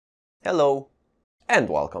Hello and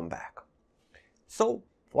welcome back. So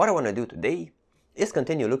what I want to do today is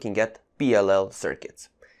continue looking at PLL circuits,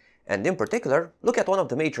 and in particular look at one of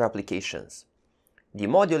the major applications,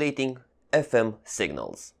 demodulating FM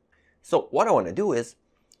signals. So what I want to do is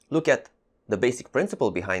look at the basic principle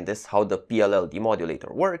behind this, how the PLL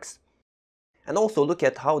demodulator works, and also look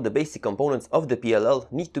at how the basic components of the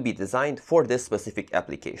PLL need to be designed for this specific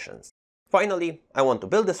applications. Finally, I want to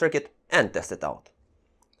build the circuit and test it out.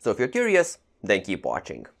 So if you're curious, then keep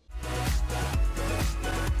watching.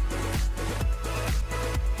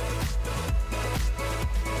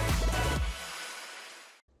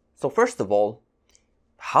 So first of all,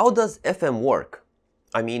 how does FM work?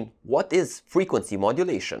 I mean, what is frequency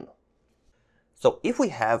modulation? So if we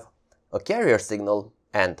have a carrier signal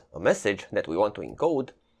and a message that we want to encode,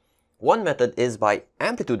 one method is by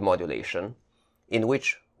amplitude modulation, in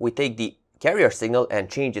which we take the carrier signal and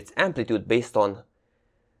change its amplitude based on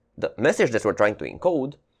the message that we're trying to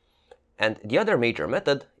encode, and the other major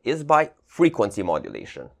method is by frequency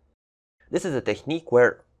modulation. This is a technique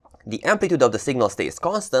where the amplitude of the signal stays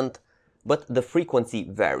constant, but the frequency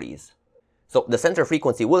varies. So the center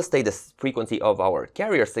frequency will stay the frequency of our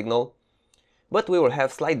carrier signal, but we will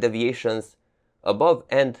have slight deviations above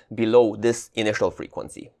and below this initial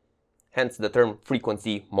frequency. Hence the term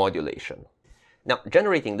frequency modulation. Now,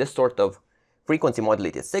 generating this sort of frequency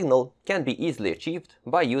modulated signal can be easily achieved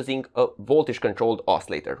by using a voltage controlled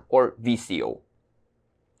oscillator, or VCO.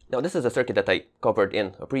 Now this is a circuit that I covered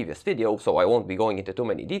in a previous video, so I won't be going into too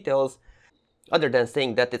many details, other than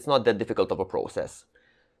saying that it's not that difficult of a process.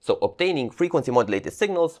 So obtaining frequency modulated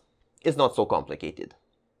signals is not so complicated.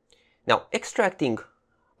 Now extracting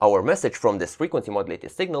our message from this frequency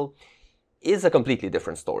modulated signal is a completely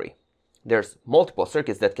different story. There's multiple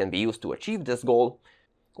circuits that can be used to achieve this goal,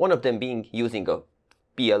 one of them being using a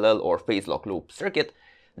PLL or phase lock loop circuit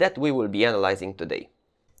that we will be analyzing today.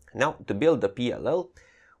 Now, to build the PLL,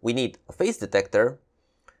 we need a phase detector,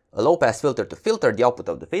 a low-pass filter to filter the output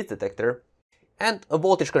of the phase detector, and a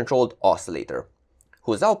voltage-controlled oscillator,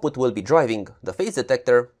 whose output will be driving the phase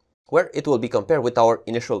detector, where it will be compared with our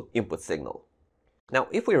initial input signal. Now,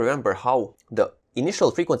 if we remember how the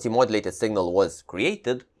initial frequency modulated signal was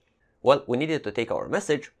created, well, we needed to take our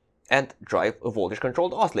message and drive a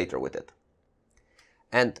voltage-controlled oscillator with it.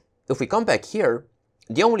 And if we come back here,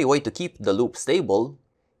 the only way to keep the loop stable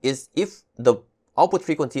is if the output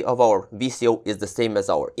frequency of our VCO is the same as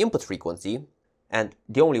our input frequency, and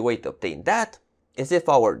the only way to obtain that is if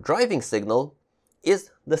our driving signal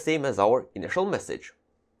is the same as our initial message.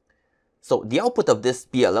 So the output of this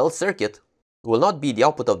PLL circuit will not be the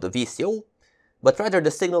output of the VCO, but rather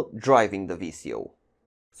the signal driving the VCO.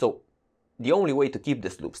 So the only way to keep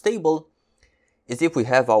this loop stable is if we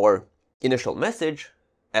have our initial message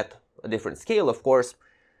at a different scale, of course,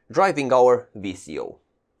 driving our VCO.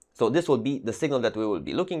 So this will be the signal that we will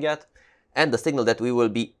be looking at and the signal that we will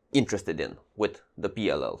be interested in with the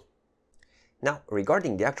PLL. Now,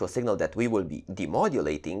 regarding the actual signal that we will be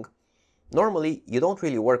demodulating, normally you don't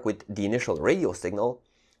really work with the initial radio signal,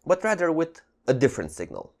 but rather with a different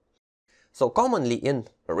signal. So commonly in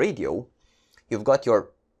a radio, you've got your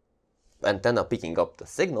antenna picking up the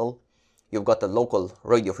signal, you've got a local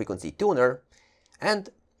radio frequency tuner,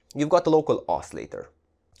 and you've got a local oscillator.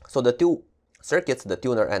 So the two circuits, the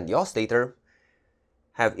tuner and the oscillator,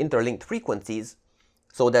 have interlinked frequencies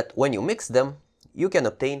so that when you mix them, you can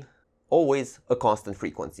obtain always a constant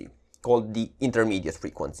frequency, called the intermediate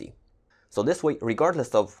frequency. So this way,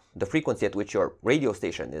 regardless of the frequency at which your radio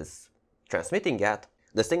station is transmitting at,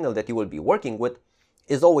 the signal that you will be working with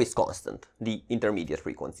is always constant, the intermediate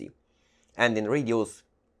frequency. And in radios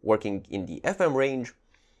working in the FM range,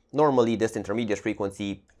 normally this intermediate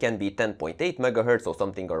frequency can be 10.8 MHz or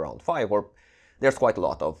something around 5, or there's quite a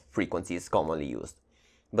lot of frequencies commonly used.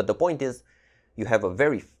 But the point is, you have a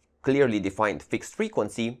very clearly defined fixed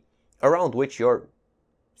frequency around which your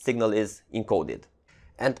signal is encoded.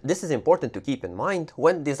 And this is important to keep in mind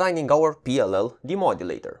when designing our PLL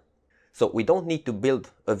demodulator. So we don't need to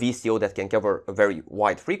build a VCO that can cover a very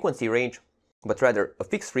wide frequency range, but rather a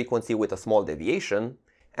fixed frequency with a small deviation,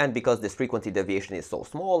 and because this frequency deviation is so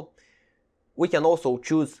small, we can also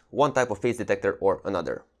choose one type of phase detector or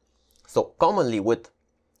another. So commonly with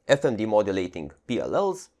FM demodulating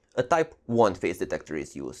PLLs, a type 1 phase detector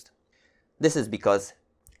is used. This is because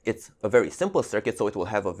it's a very simple circuit, so it will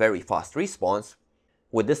have a very fast response.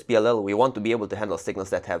 With this PLL, we want to be able to handle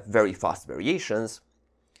signals that have very fast variations.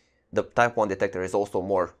 The type 1 detector is also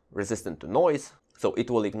more resistant to noise, so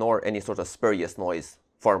it will ignore any sort of spurious noise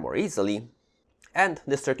far more easily. And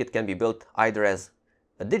this circuit can be built either as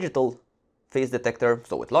a digital phase detector,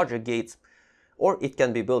 so with logic gates, or it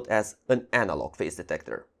can be built as an analog phase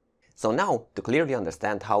detector. So now, to clearly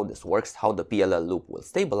understand how this works, how the PLL loop will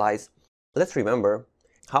stabilize, let's remember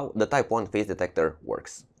how the type 1 phase detector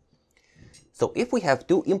works. So if we have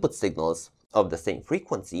two input signals of the same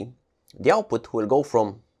frequency, the output will go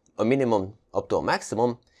from a minimum up to a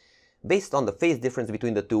maximum based on the phase difference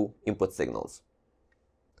between the two input signals.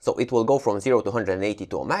 So it will go from 0 to 180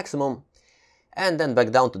 to a maximum, and then back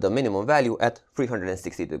down to the minimum value at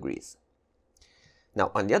 360 degrees.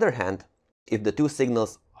 Now, on the other hand, if the two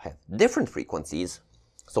signals have different frequencies,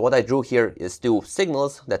 so what I drew here is two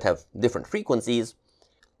signals that have different frequencies,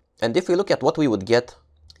 and if we look at what we would get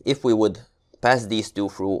if we would pass these two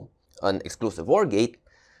through an exclusive OR gate,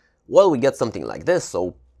 well, we get something like this.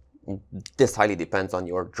 So this highly depends on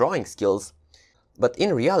your drawing skills, but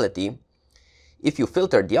in reality, if you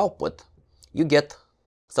filter the output, you get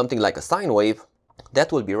something like a sine wave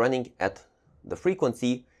that will be running at the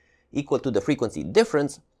frequency equal to the frequency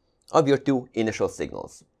difference of your two initial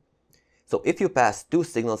signals. So if you pass two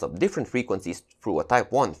signals of different frequencies through a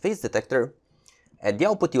type 1 phase detector, at the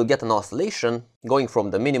output you'll get an oscillation going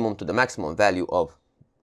from the minimum to the maximum value of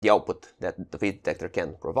the output that the phase detector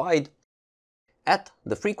can provide at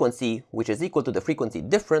the frequency which is equal to the frequency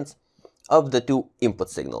difference of the two input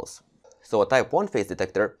signals. So a type 1 phase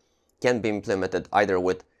detector can be implemented either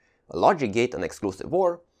with a logic gate, an exclusive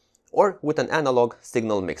OR, or with an analog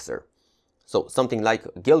signal mixer. So something like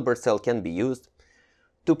a Gilbert cell can be used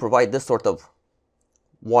to provide this sort of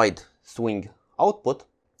wide swing output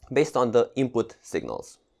based on the input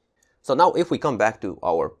signals. So now if we come back to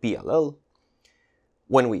our PLL,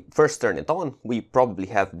 when we first turn it on, we probably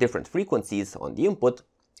have different frequencies on the input,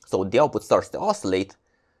 so the output starts to oscillate,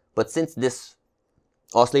 but since this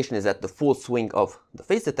oscillation is at the full swing of the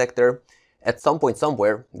phase detector, at some point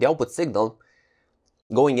somewhere, the output signal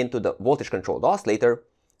going into the voltage controlled oscillator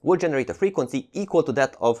will generate a frequency equal to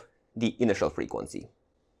that of the initial frequency.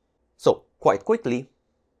 So quite quickly,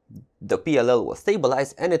 the PLL will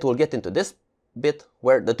stabilize and it will get into this bit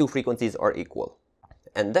where the two frequencies are equal.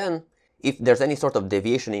 And then, if there's any sort of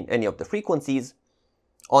deviation in any of the frequencies,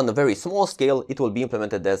 on a very small scale, it will be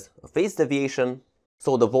implemented as a phase deviation,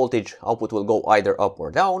 so the voltage output will go either up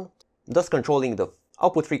or down, thus controlling the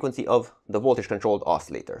output frequency of the voltage controlled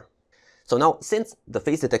oscillator. So now, since the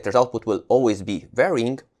phase detector's output will always be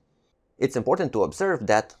varying, it's important to observe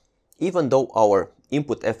that even though our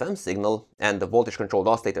input FM signal and the voltage controlled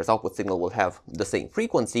oscillator's output signal will have the same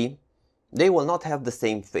frequency, they will not have the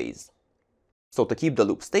same phase. So to keep the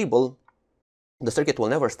loop stable, the circuit will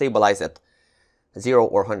never stabilize at 0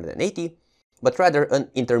 or 180, but rather an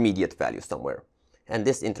intermediate value somewhere. And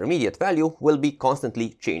this intermediate value will be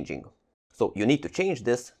constantly changing. So you need to change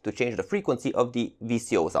this to change the frequency of the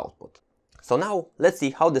VCO's output. So now let's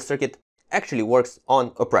see how this circuit actually works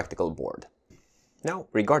on a practical board. Now,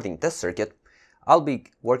 regarding this circuit, I'll be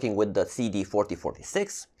working with the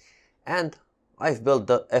CD4046, and I've built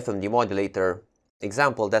the FM demodulator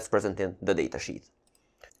example that's present in the datasheet.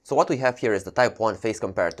 So what we have here is the type 1 phase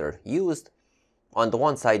comparator used. On the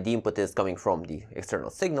one side, the input is coming from the external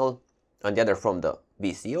signal, on the other from the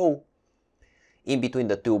VCO. In between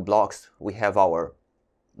the two blocks, we have our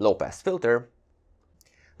low-pass filter.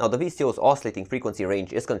 Now, the VCO's oscillating frequency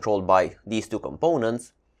range is controlled by these two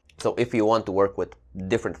components. So if you want to work with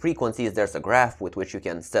different frequencies, there's a graph with which you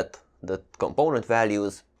can set the component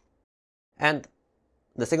values. And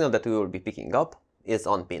the signal that we will be picking up is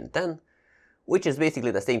on pin 10, which is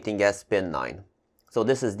basically the same thing as pin 9. So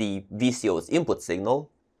this is the VCO's input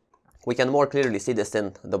signal. We can more clearly see this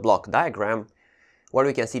in the block diagram, where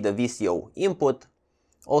we can see the VCO input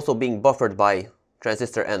also being buffered by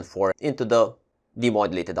transistor N4 into the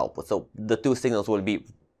demodulated output. So the two signals will be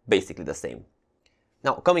basically the same.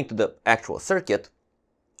 Now, coming to the actual circuit,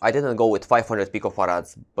 I didn't go with 500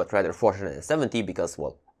 picofarads, but rather 470 because,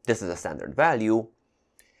 well, this is a standard value.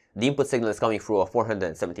 The input signal is coming through a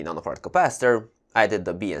 470 nanofarad capacitor. I did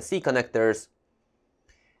the B and C connectors,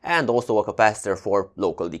 and also a capacitor for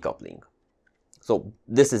local decoupling. So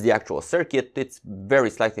this is the actual circuit. It's very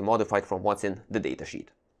slightly modified from what's in the datasheet.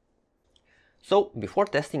 So before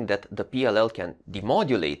testing that the PLL can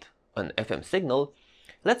demodulate an FM signal,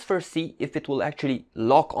 let's first see if it will actually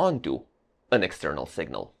lock onto an external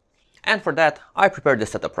signal. And for that, I prepared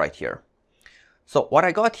this setup right here. So what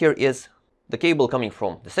I got here is the cable coming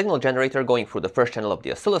from the signal generator going through the first channel of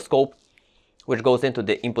the oscilloscope, which goes into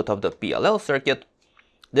the input of the PLL circuit.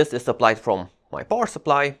 This is supplied from my power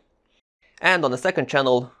supply. And on the second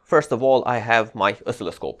channel, first of all, I have my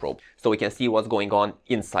oscilloscope probe, so we can see what's going on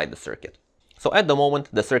inside the circuit. So at the moment,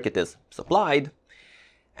 the circuit is supplied,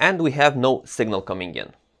 and we have no signal coming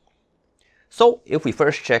in. So if we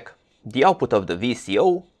first check the output of the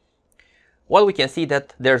VCO, well, we can see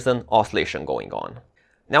that there's an oscillation going on.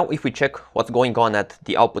 Now, if we check what's going on at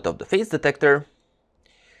the output of the phase detector,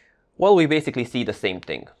 well, we basically see the same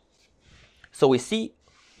thing. So we see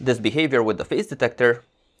this behavior with the phase detector,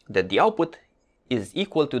 that the output is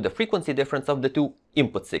equal to the frequency difference of the two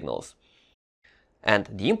input signals. And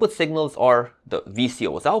the input signals are the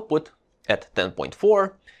VCO's output at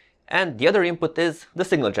 10.4, and the other input is the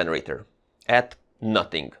signal generator at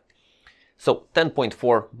nothing. So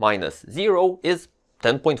 10.4 minus 0 is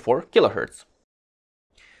 10.4 kilohertz.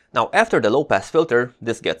 Now, after the low-pass filter,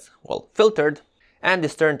 this gets, well, filtered and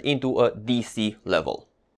is turned into a DC level.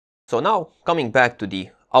 So now, coming back to the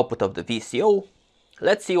output of the VCO,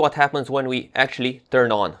 let's see what happens when we actually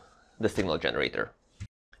turn on the signal generator.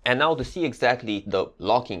 And now, to see exactly the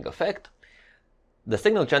locking effect, the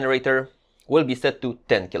signal generator will be set to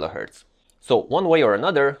 10 kilohertz. So one way or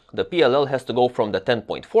another, the PLL has to go from the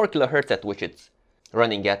 10.4 kilohertz at which it's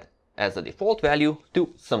running at as a default value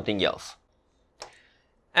to something else.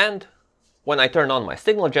 And when I turn on my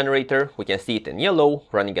signal generator, we can see it in yellow,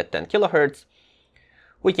 running at 10 kilohertz.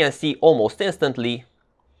 We can see almost instantly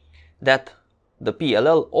that the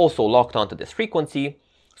PLL also locked onto this frequency,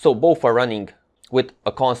 so both are running with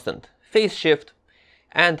a constant phase shift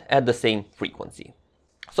and at the same frequency.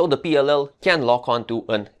 So the PLL can lock onto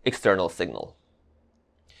an external signal.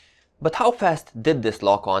 But how fast did this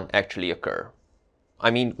lock-on actually occur?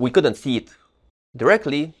 I mean, we couldn't see it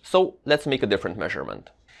directly, so let's make a different measurement.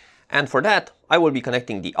 And for that, I will be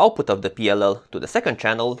connecting the output of the PLL to the second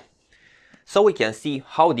channel, so we can see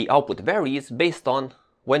how the output varies based on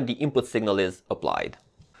when the input signal is applied.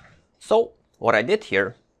 So what I did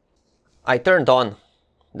here, I turned on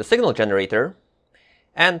the signal generator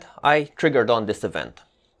and I triggered on this event.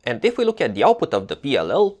 And if we look at the output of the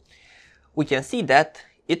PLL, we can see that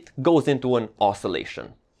it goes into an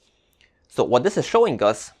oscillation. So what this is showing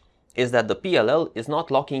us is that the PLL is not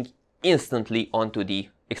locking instantly onto the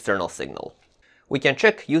external signal. We can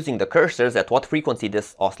check using the cursors at what frequency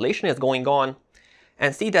this oscillation is going on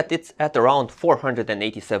and see that it's at around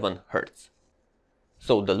 487 Hz.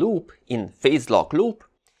 So the loop in phase lock loop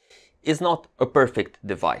is not a perfect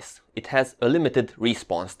device. It has a limited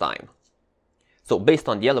response time. So based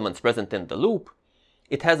on the elements present in the loop,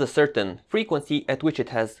 it has a certain frequency at which it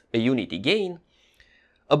has a unity gain,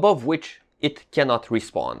 above which it cannot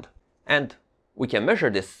respond. And we can measure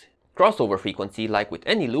this crossover frequency, like with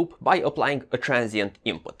any loop, by applying a transient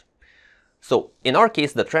input. So in our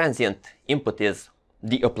case, the transient input is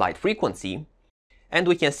the applied frequency, and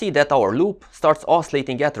we can see that our loop starts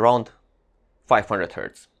oscillating at around 500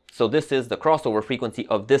 Hz. So this is the crossover frequency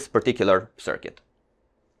of this particular circuit.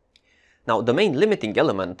 Now, the main limiting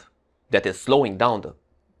element that is slowing down the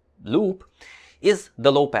loop is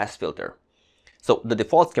the low-pass filter. So the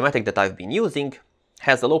default schematic that I've been using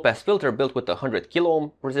has a low-pass filter built with a 100 kilo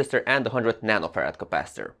ohm resistor and a 100 nanofarad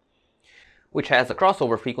capacitor, which has a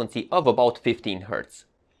crossover frequency of about 15 Hz.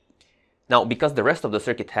 Now, because the rest of the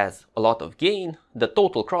circuit has a lot of gain, the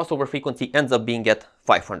total crossover frequency ends up being at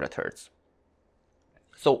 500 Hz.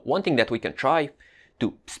 So one thing that we can try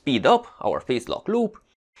to speed up our phase lock loop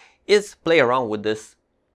is play around with this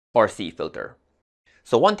RC filter.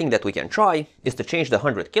 So one thing that we can try is to change the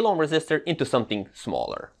 100 kilo ohm resistor into something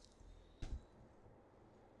smaller.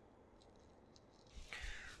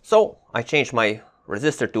 So I changed my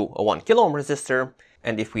resistor to a 1 kilo ohm resistor,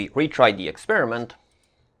 and if we retry the experiment,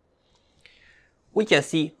 we can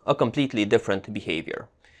see a completely different behavior.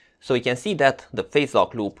 So we can see that the phase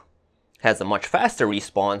lock loop has a much faster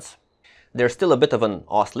response. There's still a bit of an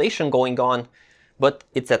oscillation going on, but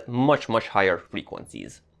it's at much higher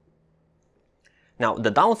frequencies. Now,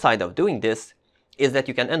 the downside of doing this is that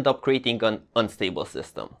you can end up creating an unstable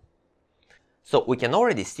system. So we can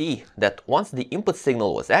already see that once the input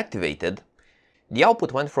signal was activated, the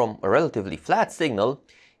output went from a relatively flat signal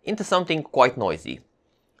into something quite noisy.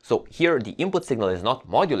 So here the input signal is not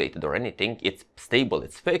modulated or anything, it's stable,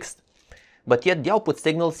 it's fixed, but yet the output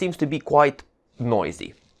signal seems to be quite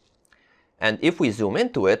noisy. And if we zoom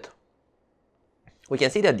into it, we can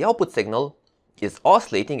see that the output signal is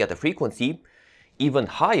oscillating at a frequency even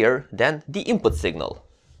higher than the input signal.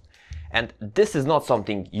 And this is not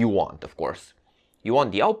something you want, of course. You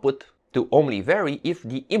want the output to only vary if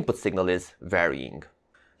the input signal is varying.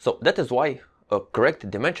 So that is why a correct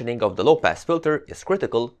dimensioning of the low-pass filter is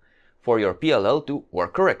critical for your PLL to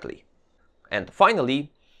work correctly. And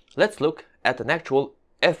finally, let's look at an actual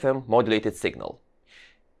FM modulated signal.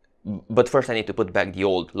 But first I need to put back the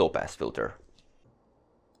old low-pass filter.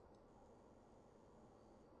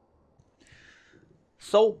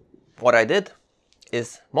 So what I did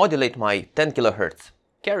is modulate my 10 kHz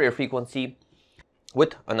carrier frequency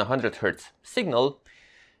with an 100 Hz signal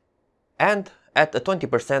and at a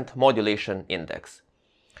 20% modulation index.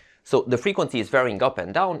 So the frequency is varying up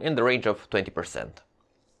and down in the range of 20%.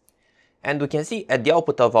 And we can see at the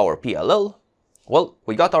output of our PLL, well,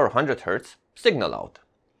 we got our 100 Hz signal out.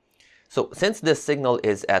 So since this signal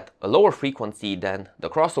is at a lower frequency than the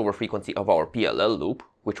crossover frequency of our PLL loop,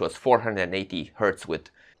 which was 480 Hz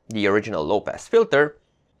with the original low-pass filter,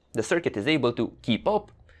 the circuit is able to keep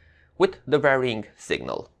up with the varying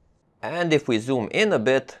signal. And if we zoom in a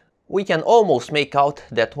bit, we can almost make out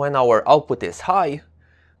that when our output is high,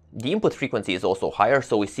 the input frequency is also higher,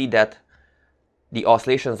 so we see that the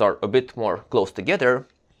oscillations are a bit more close together,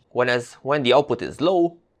 whereas when the output is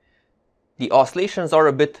low, the oscillations are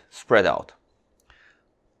a bit spread out.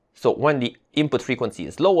 So when the input frequency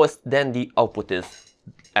is lowest, then the output is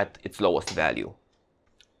at its lowest value.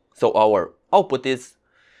 So our output is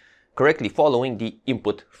correctly following the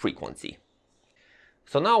input frequency.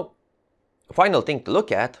 So now, final thing to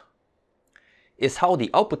look at is how the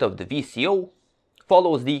output of the VCO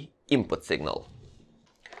follows the input signal.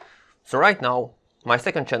 So right now, my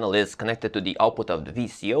second channel is connected to the output of the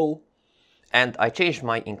VCO, and I changed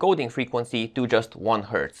my encoding frequency to just 1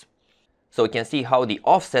 Hz. So we can see how the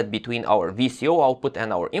offset between our VCO output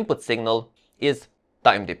and our input signal is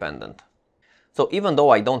time dependent. So even though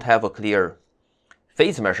I don't have a clear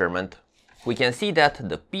phase measurement, we can see that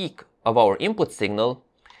the peak of our input signal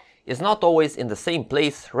is not always in the same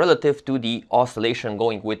place relative to the oscillation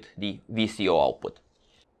going with the VCO output.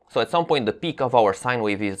 So at some point the peak of our sine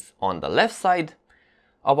wave is on the left side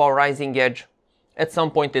of our rising edge, at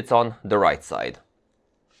some point it's on the right side.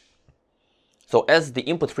 So as the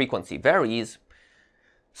input frequency varies,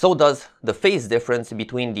 so does the phase difference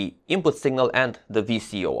between the input signal and the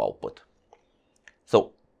VCO output.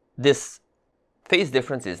 So this phase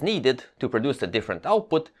difference is needed to produce a different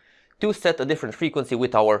output to set a different frequency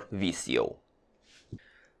with our VCO.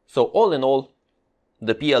 So all in all,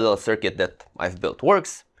 the PLL circuit that I've built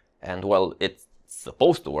works, and well, it's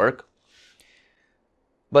supposed to work,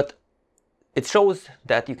 but it shows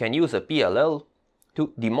that you can use a PLL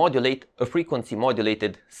to demodulate a frequency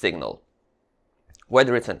modulated signal,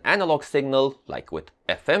 whether it's an analog signal like with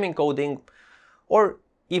FM encoding, or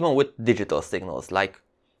even with digital signals like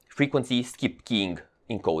frequency skip keying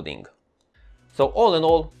encoding. So all in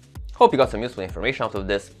all, hope you got some useful information out of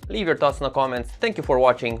this. Leave your thoughts in the comments. Thank you for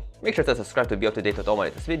watching. Make sure to subscribe to be up to date with all my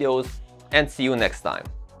latest videos, and see you next time.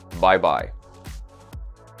 Bye bye.